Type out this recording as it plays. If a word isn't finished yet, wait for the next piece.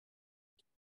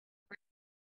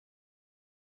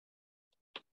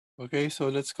Okay, so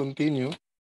let's continue.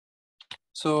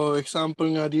 So example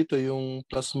nga dito yung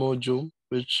Plasmodium,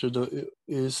 which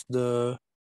is the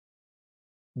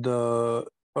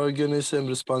organism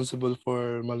responsible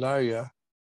for malaria.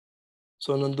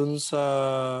 So nandun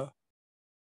sa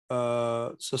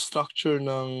structure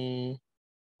ng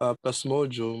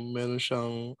Plasmodium, meron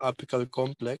siyang apical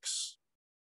complex.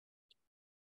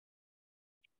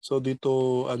 So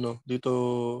dito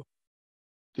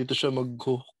siya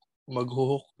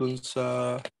maghuhook dun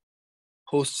sa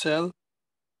host cell.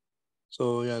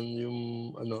 So yan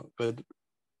yung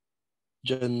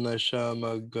diyan na siya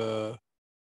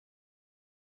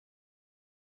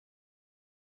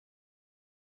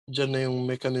diyan na yung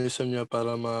mechanism niya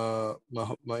para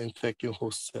ma-infect yung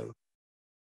host cell.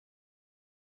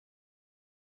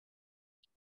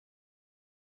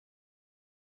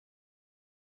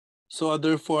 So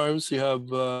other forms, you have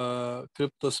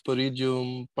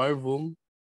Cryptosporidium parvum.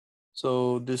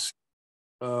 So this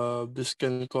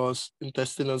can cause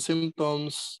intestinal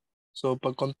symptoms. So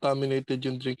pag contaminated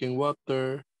yung drinking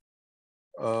water,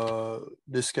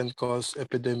 this can cause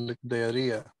epidemic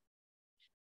diarrhea.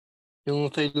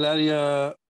 Yung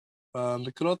Thailarea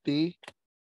microti,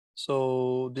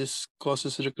 so this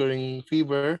causes recurring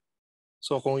fever.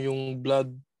 So kung yung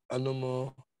blood,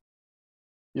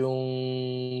 yung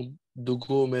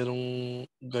dugo merong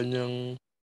ganyang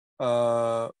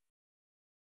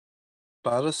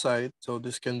parasite, so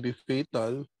this can be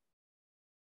fatal.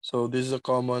 So this is a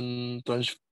common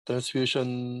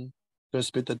transfusion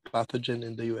transmitted pathogen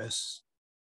in the US.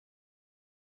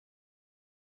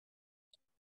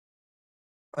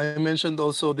 I mentioned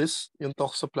also this, yung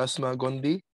Toxoplasma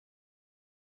gondii.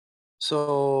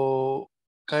 So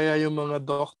kaya yung mga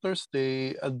doctors,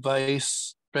 they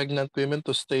advise pregnant women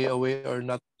to stay away or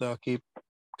not keep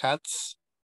cats.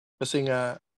 Kasi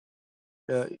nga,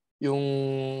 yung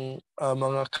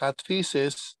mga cat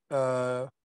feces,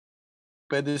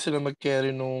 pwede sila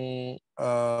mag-carry nung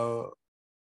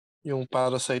yung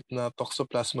parasite na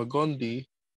Toxoplasma gondii,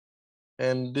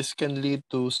 and this can lead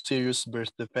to serious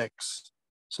birth defects.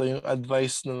 So yung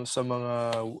advice sa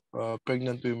mga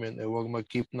pregnant women ay huwag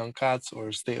mag-keep ng cats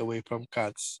or stay away from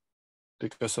cats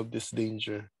because of this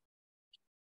danger.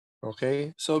 Okay,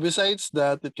 so besides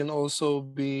that, it can also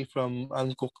be from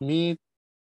uncooked meat,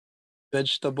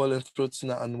 vegetable and fruits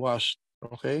na unwashed.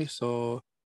 Okay, so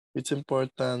it's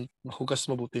important mahugas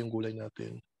mabuti yung gulay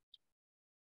natin.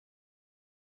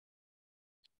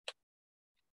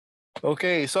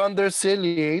 Okay, so under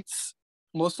ciliates,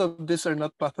 most of these are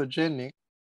not pathogenic.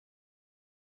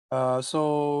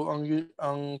 So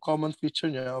ang common feature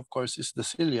niya, of course, is the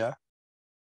cilia.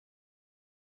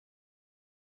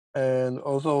 And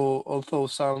although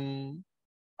some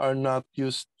are not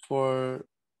used for,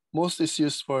 most is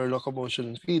used for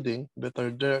locomotion and feeding, but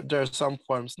there are some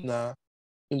forms na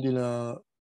hindi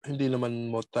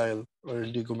naman motile or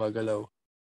hindi gumagalaw.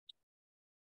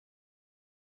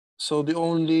 So the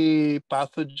only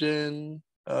pathogen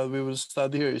we will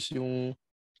study here is yung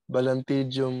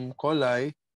Balantidium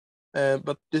coli,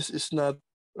 but this is not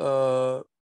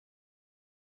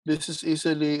this is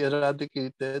easily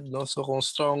eradicated, no? So kung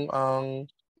strong ang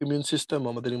immune system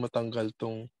mo, madaling matanggal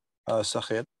tong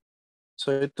sakit. So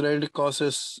it rarely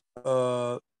causes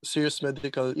serious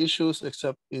medical issues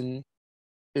except in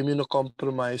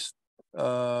immunocompromised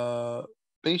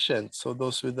patients. So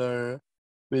those with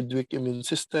weak immune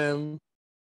system.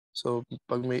 So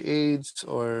pag may AIDS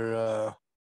or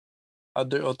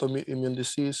other autoimmune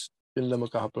disease, yun lang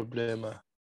magkakaproblema.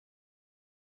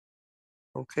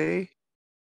 Okay.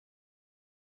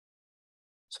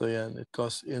 So yan, it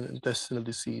causes intestinal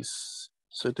disease.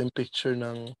 So ito yung picture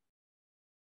ng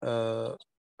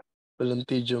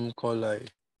Balantidium coli.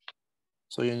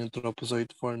 So yan yung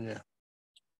trophozoite form niya.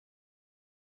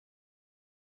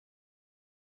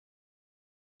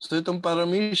 So itong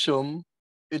Paramecium,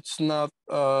 it's not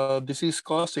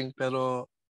disease-causing pero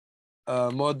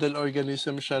model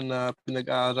organism siya na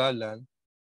pinag-aaralan.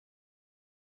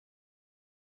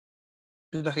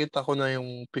 Pinakita ko na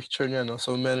yung picture niya, no?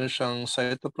 So meron siyang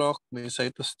cytoproc, may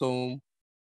cytostome,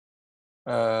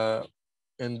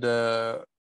 and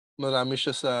marami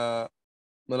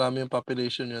yung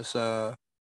population niya sa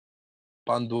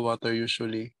pond water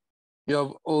usually. You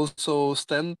have also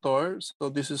stentor, so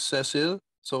this is sessile.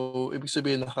 So ibig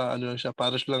sabihin lang siya,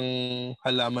 para lang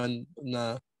halaman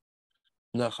na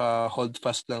naka-hold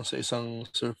fast lang sa isang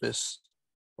surface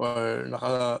or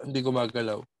hindi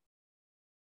gumagalaw.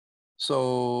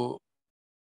 So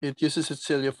it uses its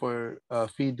cilia for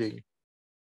feeding.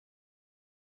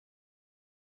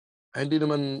 Hindi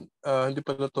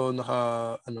pala to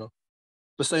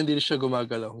basta hindi siya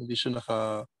gumagalaw, hindi siya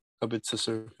nakakabit sa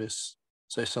surface,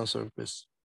 sa isang surface.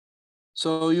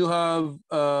 So you have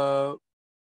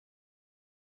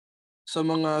sa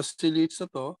mga ciliates na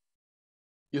to,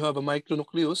 you have a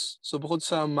micronucleus. So bukod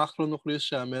sa macronucleus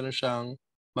siya, meron siyang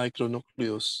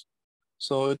micronucleus.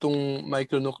 So itong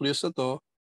micronucleus na to,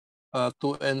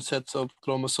 2N sets of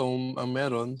chromosome ang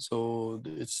meron. So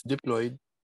it's diploid,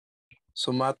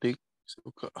 somatic, so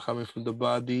coming from the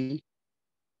body.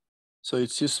 So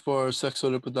it's used for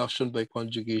sexual reproduction by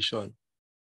conjugation.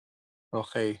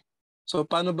 Okay. So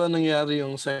paano ba nangyari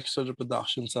yung sexual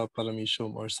reproduction sa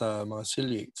paramecium or sa mga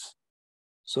ciliates?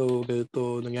 So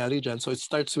ganito nangyari dyan. So it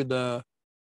starts with the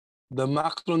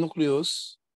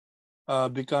macronucleus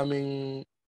becoming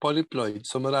polyploid.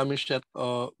 So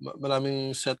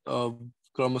maraming set of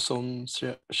chromosomes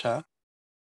siya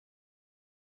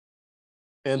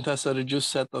and has a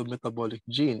reduced set of metabolic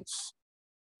genes.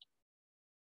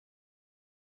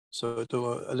 So ito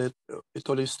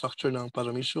yung structure ng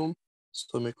paramecium.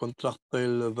 So may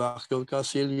contractile vacuole ka,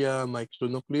 cilia,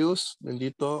 micronucleus.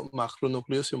 Nandito,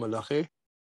 macronucleus yung malaki.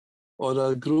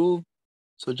 Oral groove.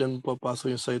 So dyan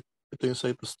papasok ito yung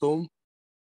cytostome.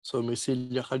 So may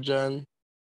cilia ka dyan.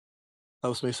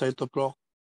 Tapos may cytoproc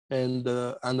and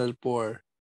anal pore.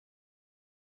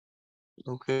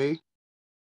 Okay.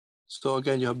 So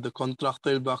again, you have the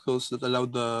contractile vacuoles that allow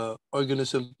the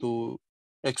organism to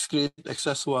excrete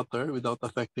excess water without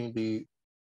affecting the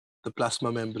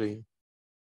plasma membrane.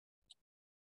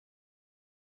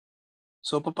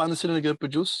 So paano sila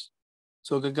nag-reproduce?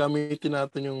 So gagamitin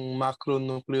natin yung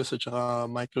macronucleus at saka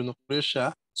micronucleus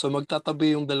siya. So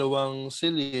magtatabi yung dalawang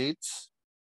ciliates.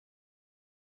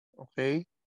 Okay?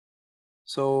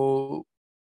 So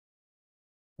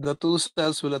the two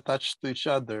cells will attach to each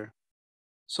other.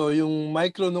 So yung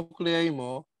micronuclei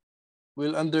mo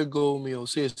will undergo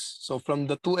meiosis. So from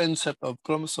the 2N set of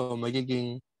chromosome,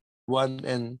 magiging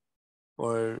 1N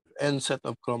or N set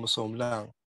of chromosome lang.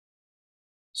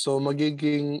 So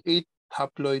magiging 8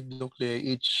 haploid nuclei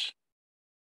each.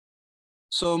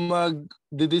 So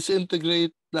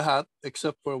mag-disintegrate lahat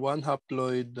except for 1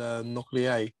 haploid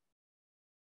nuclei.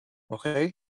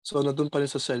 Okay? So nandun pa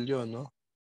rin sa cell yun, no?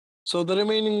 So the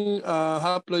remaining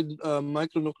haploid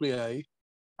micronuclei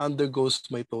undergoes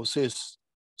mitosis.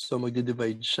 So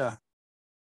magdi-divide siya.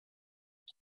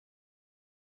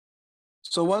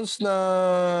 So once na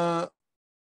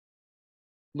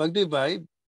mag-divide,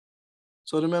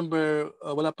 so remember,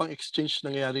 wala pang exchange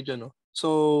nangyayari dyan, no?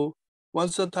 So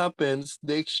once that happens,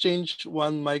 they exchange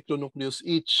 1 micronucleus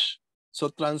each. So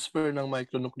transfer ng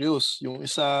micronucleus. Yung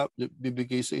isa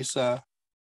bibigay sa isa,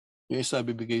 yung isa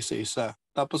bibigay sa isa.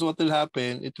 Tapos what will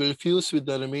happen, it will fuse with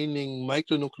the remaining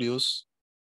micronucleus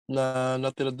na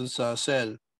natira dun sa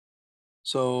cell.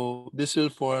 So this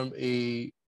will form a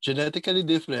genetically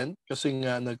different kasi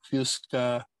nga nag-fuse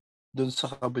ka dun sa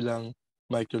kabilang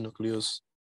micronucleus.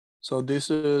 So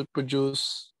this will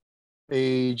produce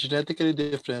a genetically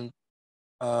different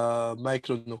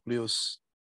micronucleus.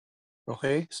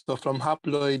 Okay? So from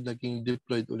haploid, naging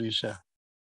diploid uli siya.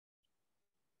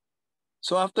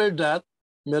 So after that,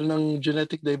 meron ng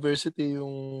genetic diversity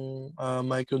yung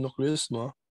micronucleus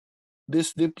mo.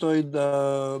 This diploid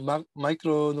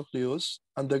micronucleus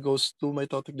undergoes 2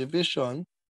 mitotic division.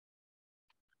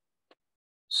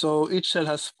 So each cell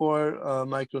has 4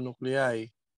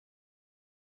 micronuclei.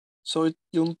 So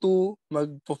yung 2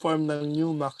 mag-form ng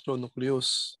new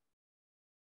macronucleus.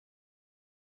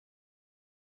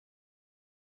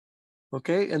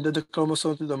 Okay, and then the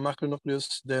chromosome to the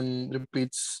macronucleus then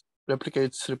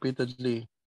replicates repeatedly.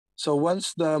 So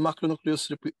once the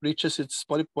macronucleus reaches its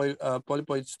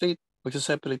polyploid state,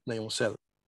 magsa-separate na yung cell.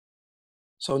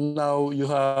 So now you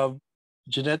have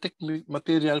genetic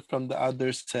material from the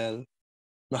other cell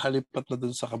nakalipat na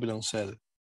dun sa kabilang cell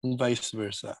and vice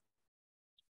versa.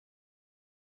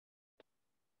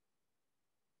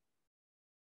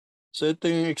 So ito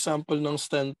yung example ng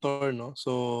stentor, no?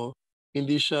 So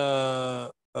hindi siya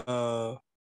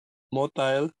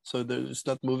motile, so it's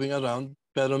not moving around,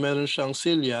 pero meron siyang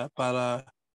cilia para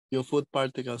yung food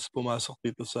particles pumasok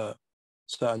dito sa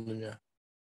ano niya,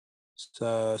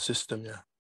 sa system niya.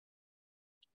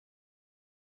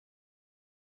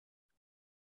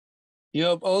 You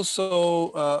have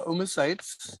also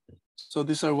oocytes. So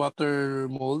these are water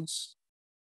molds.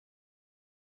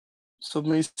 So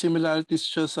may similarities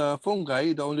siya sa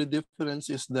fungi. The only difference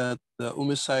is that the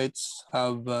oocytes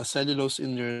have cellulose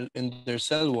in their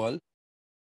cell wall,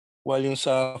 while yung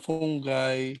sa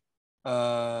fungi,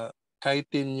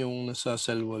 chitin yung nasa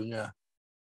cell wall niya.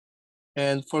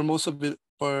 And for most of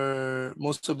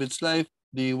its life,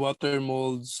 the water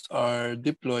molds are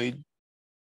diploid,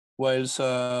 while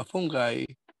sa fungi,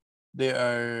 they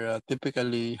are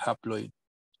typically haploid.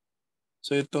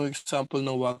 So itong example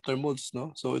ng water molds,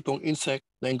 no? So itong insect,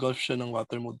 na-engulf siya ng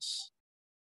water molds.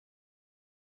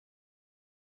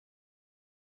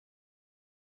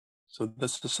 So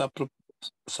that's the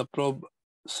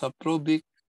saprobic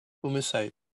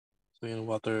homicide. So yung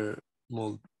water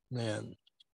mold na yan.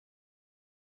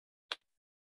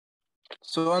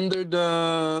 So under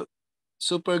the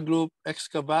supergroup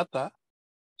excavata,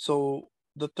 so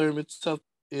the term itself,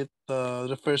 it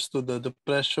refers to the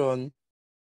depression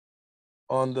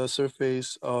on the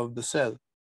surface of the cell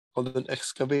called an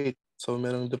excavate. So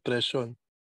merong depression.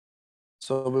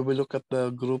 So we will look at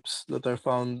the groups that are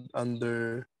found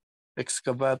under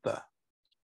excavata.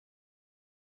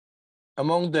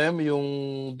 Among them,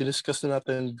 yung diniscuss na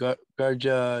natin,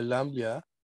 Gardia lamblia.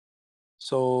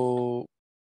 So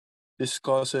this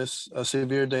causes a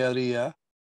severe diarrhea,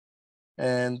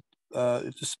 and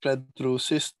it is spread through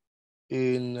cysts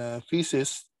in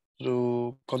feces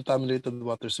through contaminated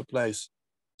water supplies.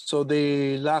 So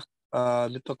they lack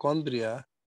mitochondria,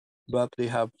 but they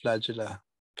have flagella.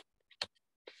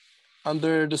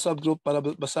 Under the subgroup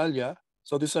Parabasalia,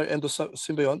 so these are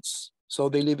endosymbionts. So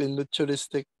they live in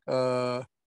mutualistic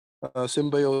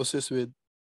symbiosis with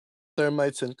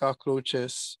termites and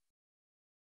cockroaches.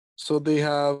 So they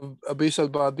have basal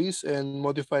bodies and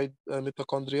modified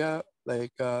mitochondria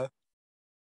like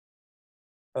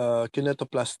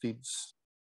kinetoplastids.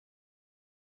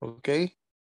 Okay?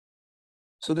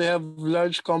 So they have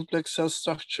large complex cell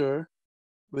structure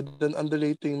with an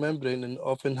undulating membrane and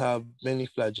often have many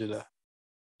flagella.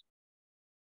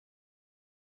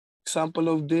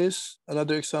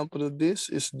 Another example of this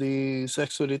is the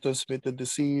sexually transmitted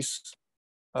disease,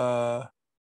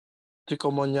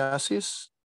 trichomoniasis.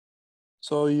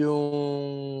 So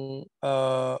yung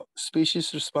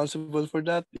species responsible for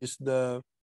that is the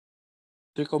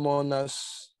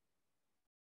Trichomonas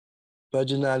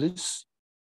vaginalis.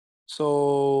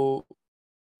 So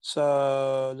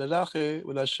sa lalaki,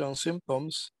 wala siyang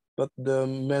symptoms, but the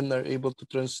men are able to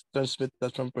transmit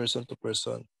that from person to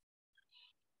person.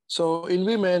 So in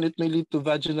women, it may lead to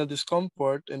vaginal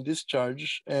discomfort and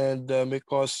discharge, and may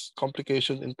cause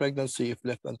complications in pregnancy if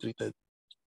left untreated.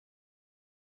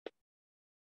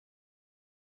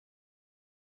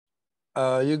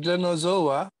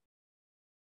 Euglenozoa,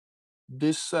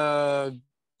 this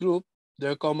group,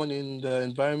 they're common in the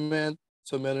environment.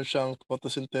 So meron siyang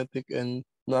photosynthetic and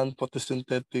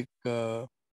non-photosynthetic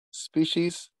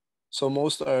species. So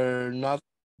most are not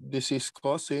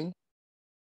disease-causing.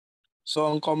 So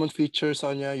ang common features sa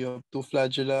kanya, you have two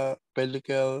flagella,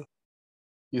 pellicle,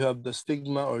 you have the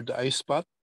stigma or the eye spot.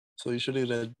 So usually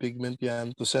red pigment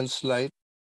yan to sense light,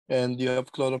 and you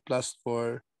have chloroplast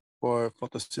for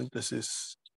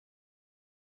photosynthesis.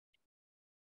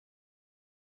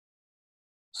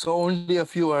 So only a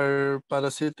few are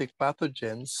parasitic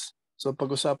pathogens. So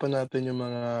pag-usapan natin yung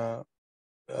mga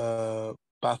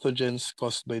pathogens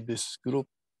caused by this group.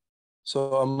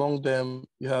 So among them,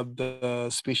 you have the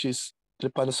species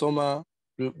Trypanosoma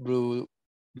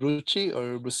brucei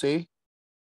or brucei,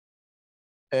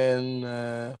 and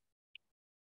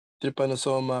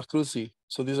Trypanosoma cruzi.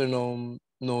 So these are known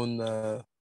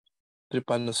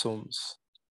trypanosomes.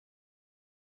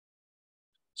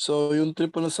 So yung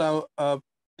Trypanosoma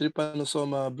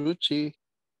brucei,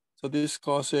 so this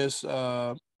causes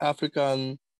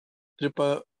African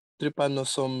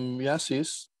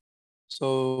trypanosomiasis.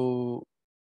 So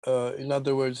in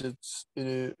other words,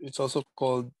 it's also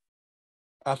called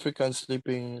African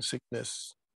sleeping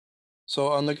sickness.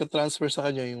 So ang nagka-transfer sa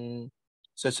kanya yung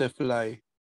tsetse fly.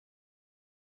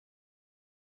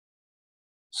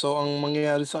 So ang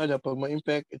mangyayari sa kanya, pag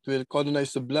ma-infect, it will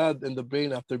colonize the blood and the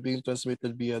brain after being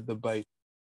transmitted via the bite.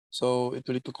 So it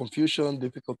will lead to confusion,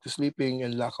 difficulty sleeping,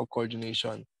 and lack of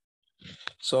coordination.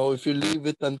 So if you leave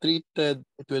it untreated,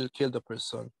 it will kill the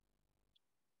person.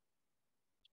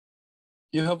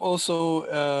 You have also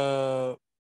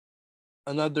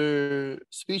another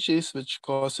species which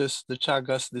causes the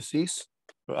Chagas disease,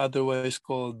 or otherwise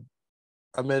called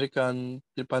American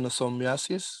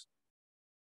trypanosomiasis.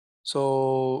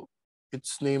 So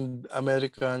it's named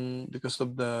American because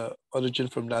of the origin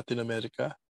from Latin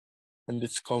America, and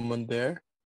it's common there.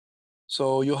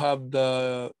 So you have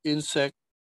the insect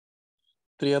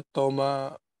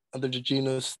Triatoma under the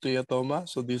genus Triatoma.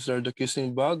 So these are the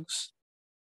kissing bugs.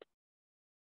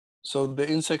 So the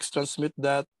insects transmit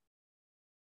that,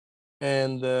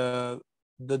 and the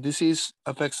disease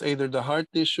affects either the heart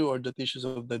tissue or the tissues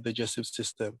of the digestive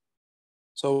system.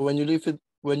 So when you leave it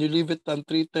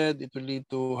untreated, it will lead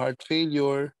to heart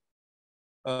failure,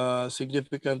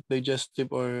 significant digestive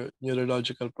or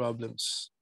neurological problems.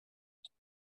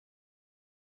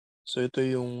 So ito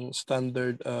yung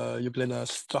standard Euglena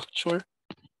structure.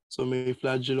 So may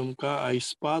flagellum ka, eye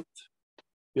spot,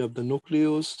 you have the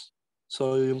nucleus.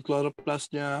 So yung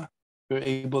chloroplast niya, you're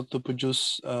able to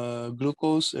produce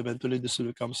glucose. Eventually, this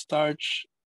will become starch.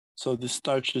 So the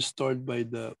starch is stored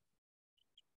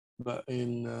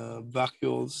in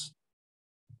vacuoles.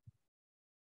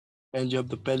 And you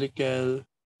have the pellicle,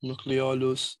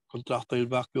 nucleolus, contractile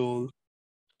vacuole,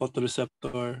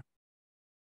 photoreceptor,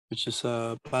 which is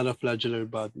a paraflagellar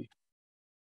body.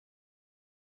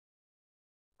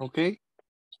 Okay?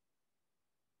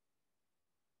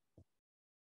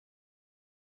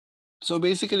 So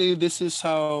basically, this is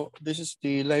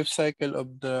the life cycle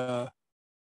of the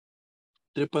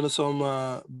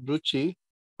Trypanosoma brucei,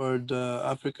 or the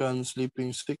African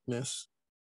sleeping sickness.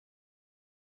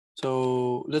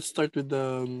 So let's start with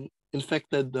the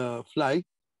infected fly.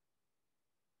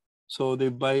 So they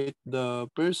bite the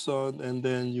person, and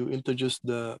then you introduce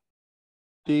the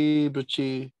T.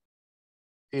 brucei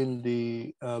in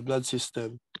the blood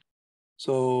system.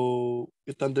 So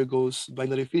it undergoes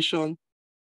binary fission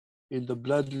in the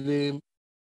blood, the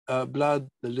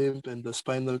lymph, and the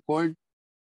spinal cord.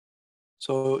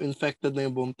 So infected na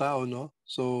yung buong tao, no?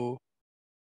 So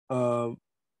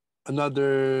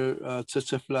another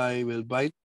tsetse fly will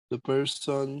bite the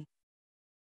person,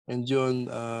 and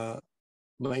yun,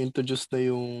 ma-introduce na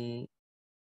yung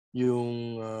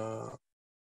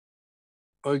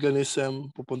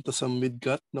organism pupunta sa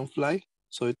midgut ng fly.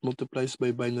 So it multiplies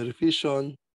by binary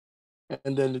fission,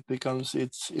 and then it becomes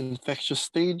its infectious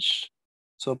stage.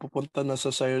 So pupunta na sa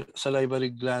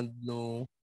salivary gland nung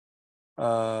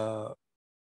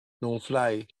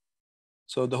fly.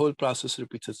 So the whole process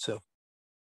repeats itself.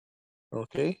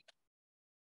 Okay?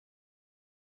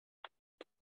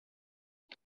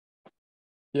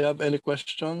 You have any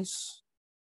questions?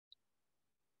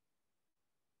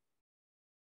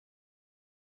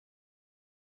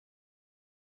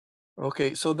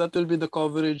 Okay, so that will be the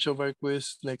coverage of our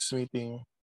quiz next meeting.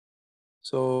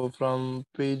 So from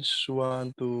page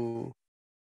 1 to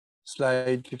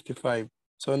slide 55.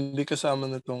 So hindi kasama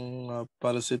na itong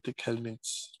parasitic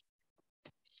helminths.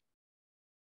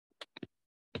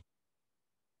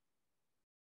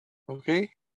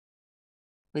 Okay?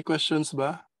 May questions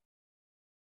ba?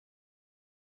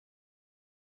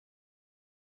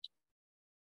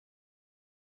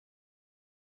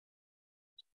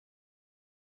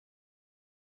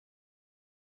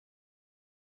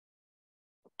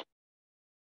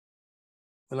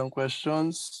 Walang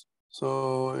questions?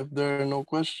 So if there are no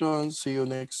questions, see you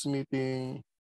next meeting.